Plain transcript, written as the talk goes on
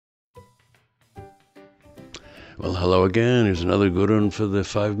Well, hello again. Here's another good one for the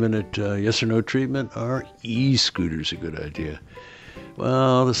 5-minute yes or no treatment. Are e-scooters a good idea?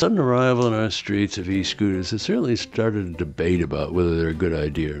 Well, the sudden arrival in our streets of e-scooters has certainly started a debate about whether they're a good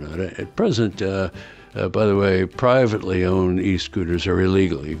idea or not. At present, by the way, privately owned e-scooters are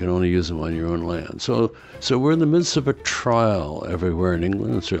illegal. You can only use them on your own land. So we're in the midst of a trial everywhere in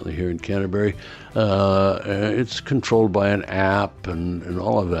England, and certainly here in Canterbury. It's controlled by an app and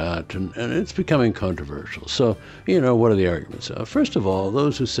all of that, and it's becoming controversial. So, what are the arguments? First of all,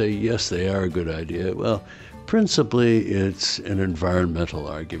 those who say, yes, they are a good idea, well, principally, it's an environmental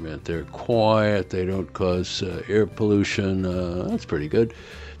argument. They're quiet, they don't cause air pollution, that's pretty good.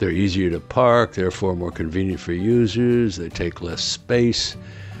 They're easier to park, therefore more convenient for users, they take less space.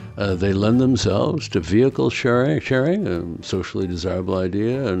 They lend themselves to vehicle sharing, a socially desirable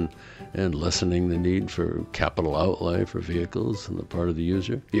idea, and lessening the need for capital outlay for vehicles on the part of the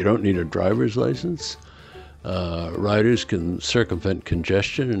user. You don't need a driver's license. Riders can circumvent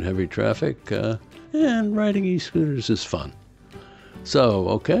congestion in heavy traffic, and riding e-scooters is fun. So,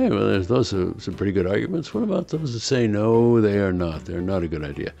 okay, well, those are some pretty good arguments. What about those that say, no, they are not? They're not a good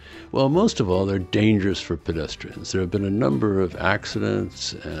idea. Well, most of all, they're dangerous for pedestrians. There have been a number of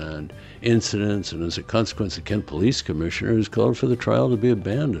accidents and incidents, and as a consequence, the Kent Police Commissioner has called for the trial to be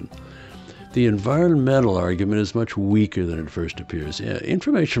abandoned. The environmental argument is much weaker than it first appears.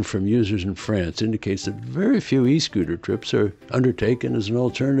 Information from users in France indicates that very few e-scooter trips are undertaken as an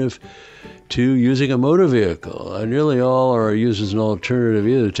alternative to using a motor vehicle. Nearly all are used as an alternative,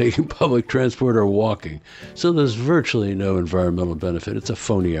 either taking public transport or walking. So there's virtually no environmental benefit. It's a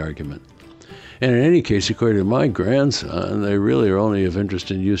phony argument. And in any case, according to my grandson, they really are only of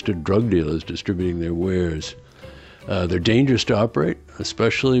interest in use to drug dealers distributing their wares. They're dangerous to operate,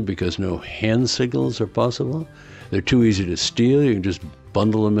 especially because no hand signals are possible. They're too easy to steal. You can just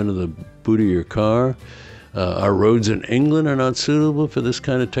bundle them into the boot of your car. Our roads in England are not suitable for this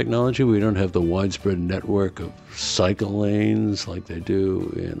kind of technology. We don't have the widespread network of cycle lanes like they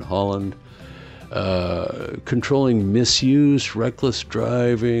do in Holland. Controlling misuse, reckless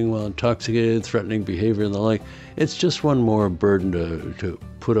driving while intoxicated, threatening behavior and the like. It's just one more burden to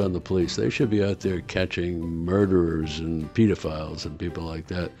put on the police. They should be out there catching murderers and pedophiles and people like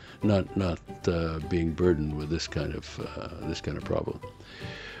that, not being burdened with this kind of problem.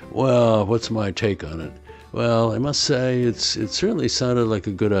 Well, what's my take on it? Well, I must say it certainly sounded like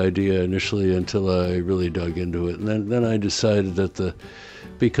a good idea initially until I really dug into it, and then I decided that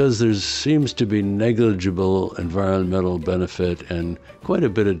because there seems to be negligible environmental benefit and quite a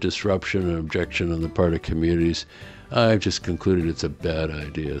bit of disruption and objection on the part of communities, I've just concluded it's a bad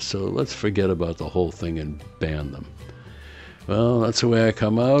idea. So let's forget about the whole thing and ban them. Well, that's the way I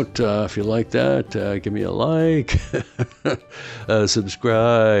come out. If you like that, give me a like,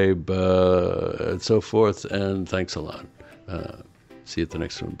 subscribe, and so forth, and thanks a lot. See you at the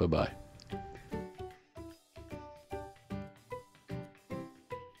next one. Bye-bye.